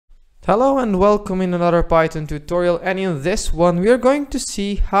Hello and welcome in another Python tutorial, and in this one we are going to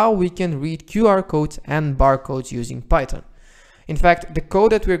see how we can read QR codes and barcodes using Python. In fact, the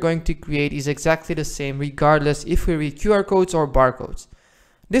code that we're going to create is exactly the same regardless if we read QR codes or barcodes.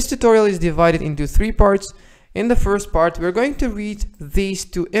 This tutorial is divided into three parts. In the first part we're going to read these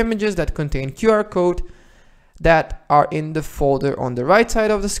two images that contain QR code that are in the folder on the right side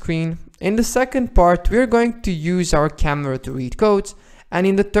of the screen. In the second part we're going to use our camera to read codes. And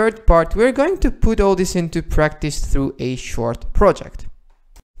in the third part, we're going to put all this into practice through a short project.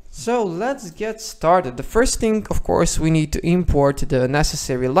 So let's get started. The first thing, of course, we need to import the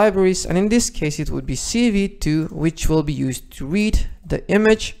necessary libraries. And in this case, it would be CV2, which will be used to read the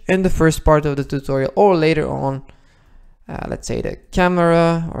image in the first part of the tutorial, or later on, let's say the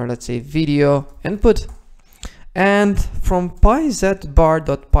camera, or let's say video input. And from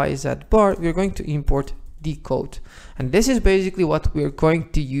pyzbar.pyzbar, we're going to import decode, and this is basically what we're going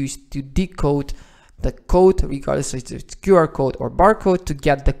to use to decode the code, regardless if it's QR code or barcode, to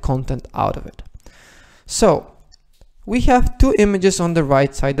get the content out of it. So we have two images on the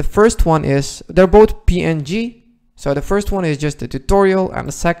right side. The first one is, they're both PNG, so the first one is just a tutorial, and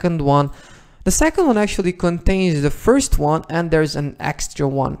the second one actually contains the first one, and there's an extra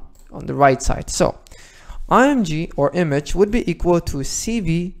one on the right side. So img or image would be equal to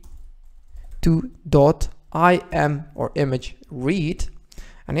CV2.im or image read,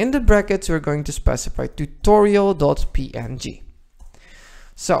 and in the brackets we're going to specify tutorial.png.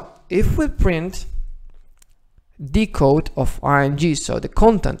 So if we print decode of img, so the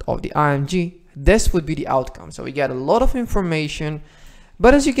content of the img, this would be the outcome. So we get a lot of information,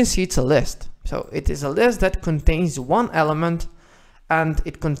 but as you can see, it's a list. So it is a list that contains one element, and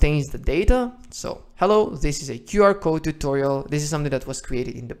it contains the data. So hello, this is a QR code tutorial. This is something that was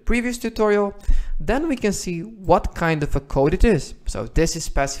created in the previous tutorial. Then we can see what kind of a code it is. So this is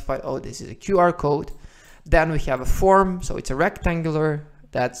specified, oh, this is a QR code. Then we have a form, so it's a rectangular,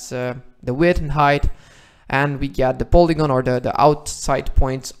 that's the width and height. And we get the polygon, or the outside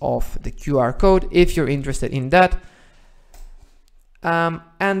points of the QR code, if you're interested in that.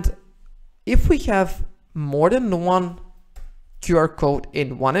 And if we have more than one QR code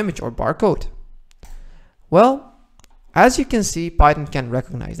in one image or barcode, well, as you can see, Python can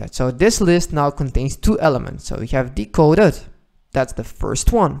recognize that. So this list now contains two elements. So we have decoded, that's the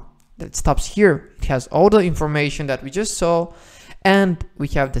first one that stops here. It has all the information that we just saw. And we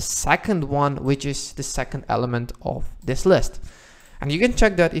have the second one, which is the second element of this list. And you can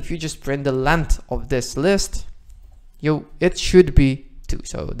check that if you just print the length of this list, it should be 2.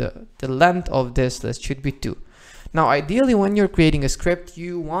 So the length of this list should be 2. Now, ideally, when you're creating a script,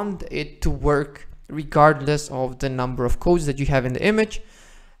 you want it to work regardless of the number of codes that you have in the image.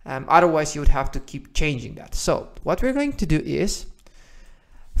 Otherwise, you would have to keep changing that. So what we're going to do is,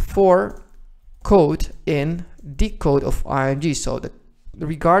 for code in decode of img, so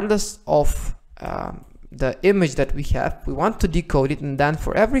regardless of the image that we have, we want to decode it. And then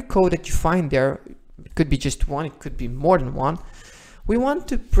for every code that you find there, it could be just one, it could be more than one, we want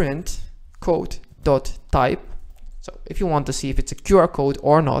to print code.type. So if you want to see if it's a QR code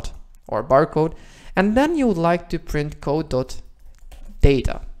or not, or barcode, and then you would like to print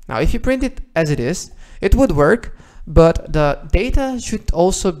code.data. Now, if you print it as it is, it would work, but the data should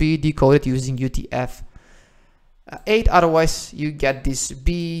also be decoded using UTF-8. Otherwise, you get these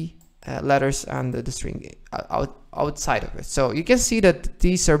B letters and the string outside of it. So you can see that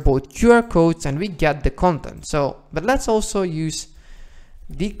these are both QR codes, and we get the content. So, but let's also use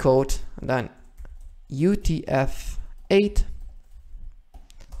decode and then UTF-8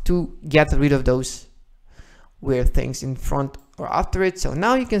 to get rid of those weird things in front or after it. So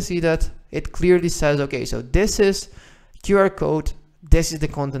now you can see that it clearly says, okay, so this is QR code, this is the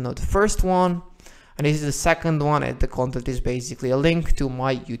content of the first one, and this is the second one, and the content is basically a link to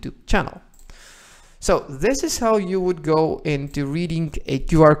my YouTube channel. So this is how you would go into reading a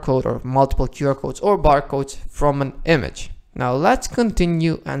QR code, or multiple QR codes or barcodes from an image. Now let's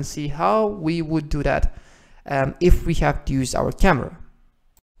continue and see how we would do that if we have to use our camera.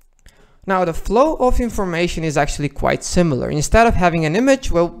 Now the flow of information is actually quite similar. Instead of having an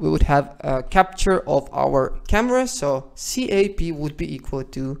image, well, we would have a capture of our camera. So CAP would be equal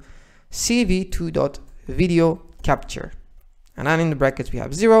to CV2.video capture. And then in the brackets we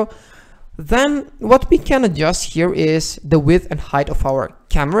have 0. Then what we can adjust here is the width and height of our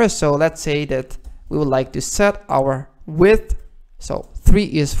camera. So let's say that we would like to set our width, so 3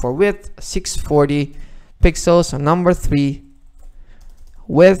 is for width, 640 pixels, so number 3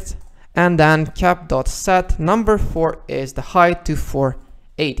 width, and then cap.set number 4 is the height to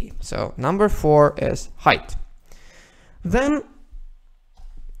 480, so number 4 is height. Then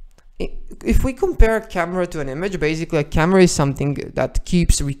if we compare a camera to an image, basically a camera is something that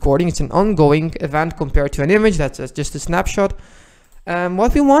keeps recording. It's an ongoing event compared to an image that's just a snapshot.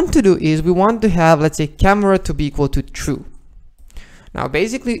 What we want to do is we want to have, let's say, camera to be equal to true. Now,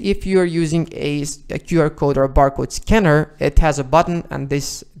 basically, if you're using a QR code or a barcode scanner, it has a button, and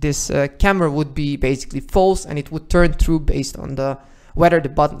this camera would be basically false, and it would turn true based on whether the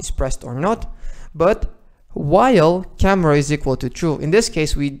button is pressed or not. But while camera is equal to true, in this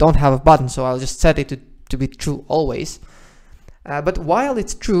case we don't have a button, so I'll just set it to be true always. But while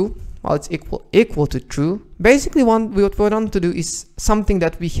it's true, while it's equal to true, basically what we want to do is something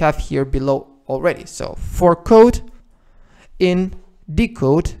that we have here below already. So for code in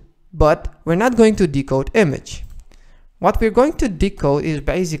decode, but we're not going to decode image. What we're going to decode is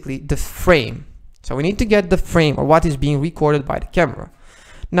basically the frame. So we need to get the frame, or what is being recorded by the camera.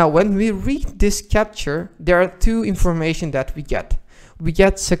 Now, when we read this capture, there are two information that we get. We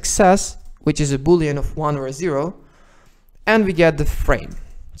get success, which is a boolean of 1 or a 0, and we get the frame.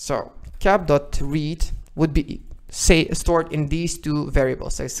 So cap.read would be stored in these two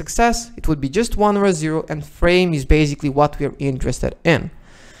variables. So success, it would be just 1 or a 0, and frame is basically what we're interested in.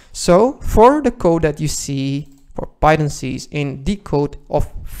 So for the code that you see, for Python sees in decode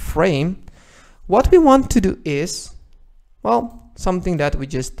of frame, what we want to do is, well, something that we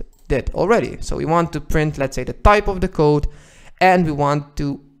just did already. So we want to print, let's say, the type of the code, and we want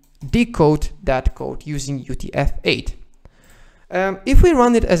to decode that code using UTF-8. If we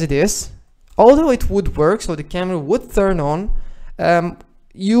run it as it is, although it would work, so the camera would turn on,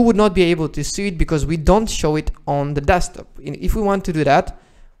 you would not be able to see it because we don't show it on the desktop. If we want to do that,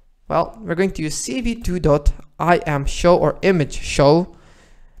 well, we're going to use cv2.imshow or image show.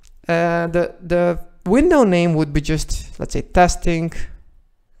 The window name would be just, let's say, testing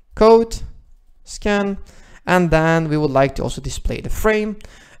code scan, and then we would like to also display the frame,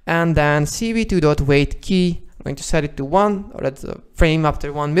 and then cv2.wait key, I'm going to set it to 1, or that's a frame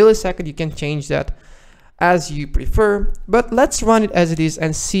after 1 millisecond. You can change that as you prefer, but let's run it as it is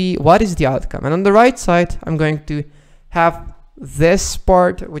and see what is the outcome. And on the right side, I'm going to have this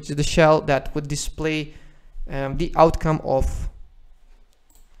part, which is the shell that would display the outcome of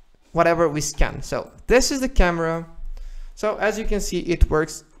whatever we scan. So this is the camera. So as you can see, it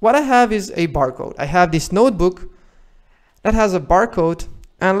works. What I have is a barcode. I have this notebook that has a barcode,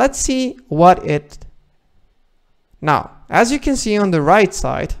 and let's see what it. Now, as you can see on the right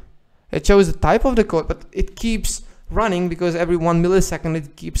side, it shows the type of the code, but it keeps running because every 1 millisecond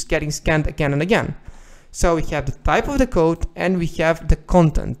it keeps getting scanned again and again. So we have the type of the code and we have the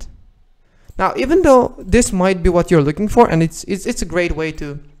content. Now, even though this might be what you're looking for, and it's a great way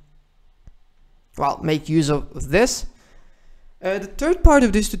to, well, make use of this. The third part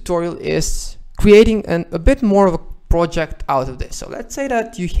of this tutorial is creating a bit more of a project out of this. So let's say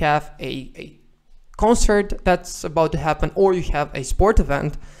that you have a concert that's about to happen, or you have a sport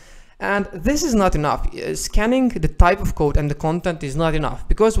event, and this is not enough. Scanning the type of code and the content is not enough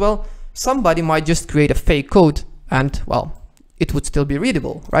because, well, somebody might just create a fake code and, well, it would still be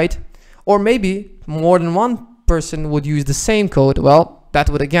readable, right? Or maybe more than one person would use the same code. Well, that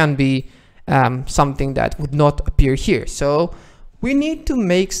would again be something that would not appear here. So we need to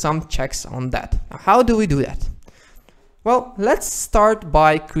make some checks on that. Now, how do we do that? Well, let's start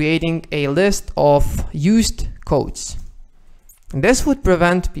by creating a list of used codes. And this would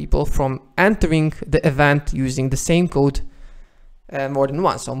prevent people from entering the event using the same code more than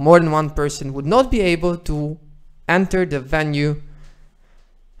once. So more than one person would not be able to enter the venue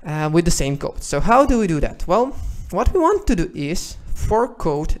with the same code. So how do we do that? Well, what we want to do is, for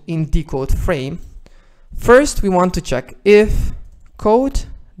code in decode frame, first we want to check if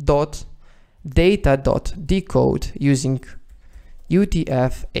code.data.decode using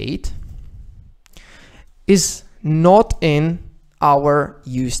UTF-8 is not in our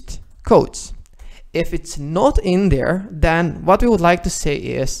used codes. If it's not in there, then what we would like to say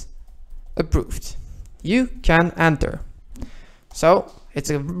is approved. You can enter. So it's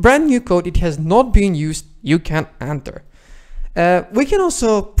a brand new code. It has not been used. You can enter. We can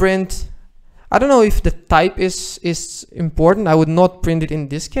also print, I don't know if the type is important. I would not print it in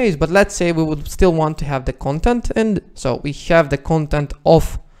this case, but let's say we would still want to have the content, and so we have the content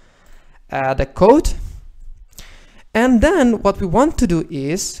of the code. And then what we want to do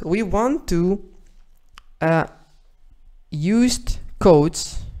is we want to used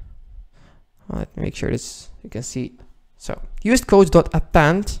codes. Let me make sure this you can see. So used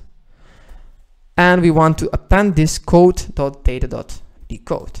codes.append, and we want to append this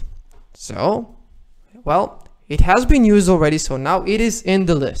code.data.decode. So, well, it has been used already, so now it is in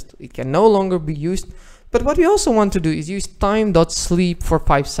the list. It can no longer be used But what we also want to do is use time.sleep for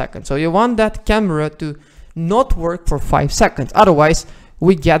 5 seconds. So you want that camera to not work for 5 seconds. Otherwise,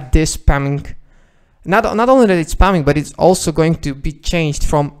 we get this spamming. Not only that it's spamming, but it's also going to be changed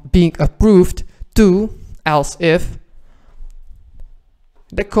from being approved to else if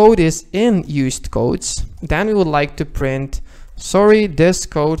the code is in used codes. Then we would like to print, sorry, this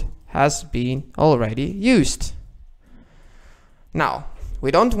code has been already used. Now,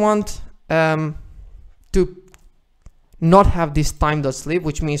 we don't want to not have this time.sleep,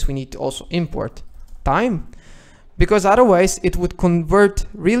 which means we need to also import time, because otherwise it would convert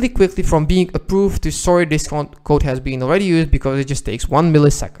really quickly from being approved to sorry, this code has been already used, because it just takes 1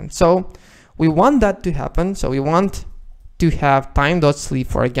 millisecond. So we want that to happen. So we want to have time.sleep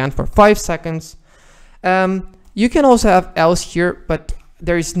for 5 seconds. You can also have else here, but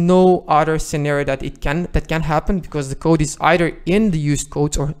there is no other scenario that can happen, because the code is either in the used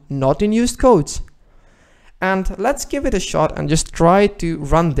codes or not in used codes. And let's give it a shot and just try to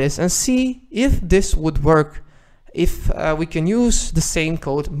run this and see if this would work, if we can use the same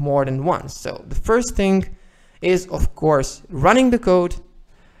code more than once. So the first thing is, of course, running the code.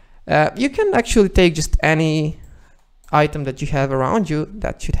 You can actually take just any item that you have around you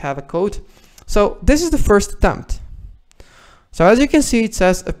that should have a code. So this is the first attempt. So as you can see, it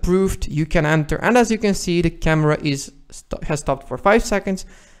says approved, you can enter. And as you can see, the camera has stopped for 5 seconds.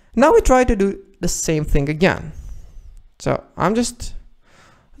 Now we try to do the same thing again. So let's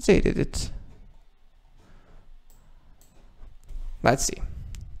see, did it? Let's see.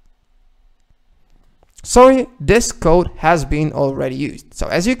 Sorry, this code has been already used. So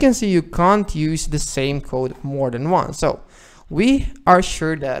as you can see, you can't use the same code more than once. So we are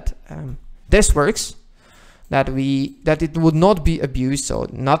sure that this works, that it would not be abused, so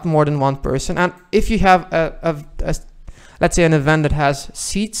not more than one person. And if you have let's say an event that has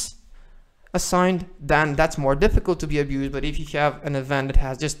seats assigned, then that's more difficult to be abused. But if you have an event that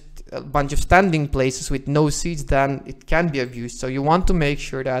has just a bunch of standing places with no seats, then it can be abused. So you want to make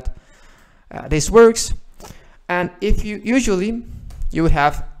sure that this works. And if you would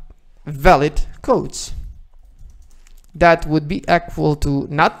have valid codes that would be equal to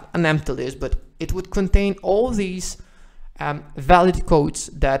not an empty list, but it would contain all these valid codes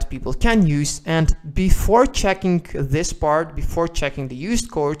that people can use. And before checking this part, before checking the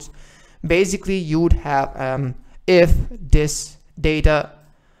used codes, basically you would have if this data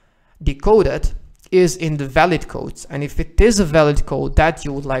decoded is in the valid codes, and if it is a valid code, that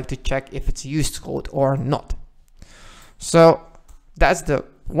you would like to check if it's a used code or not. So that's the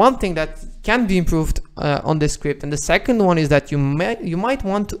one thing that can be improved on this script. And the second one is that you might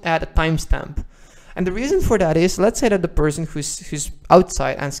want to add a timestamp. And the reason for that is, let's say that the person who's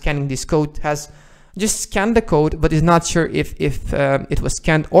outside and scanning this code has just scanned the code but is not sure if it was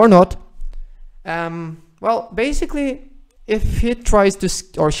scanned or not. Well, basically, if he tries to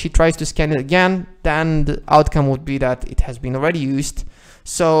or she tries to scan it again, then the outcome would be that it has been already used.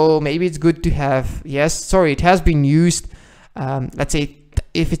 So maybe it's good to have, yes, sorry, it has been used. Let's say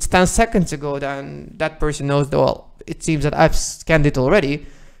if it's 10 seconds ago, then that person knows that, well, it seems that I've scanned it already.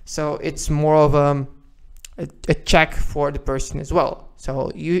 So it's more of a check for the person as well. So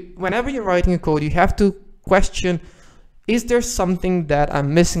whenever you're writing a code, you have to question, is there something that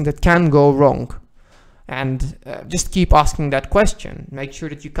I'm missing that can go wrong? And just keep asking that question. Make sure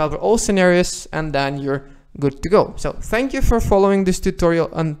that you cover all scenarios, and then you're good to go. So thank you for following this tutorial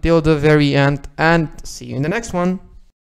until the very end, and see you in the next one.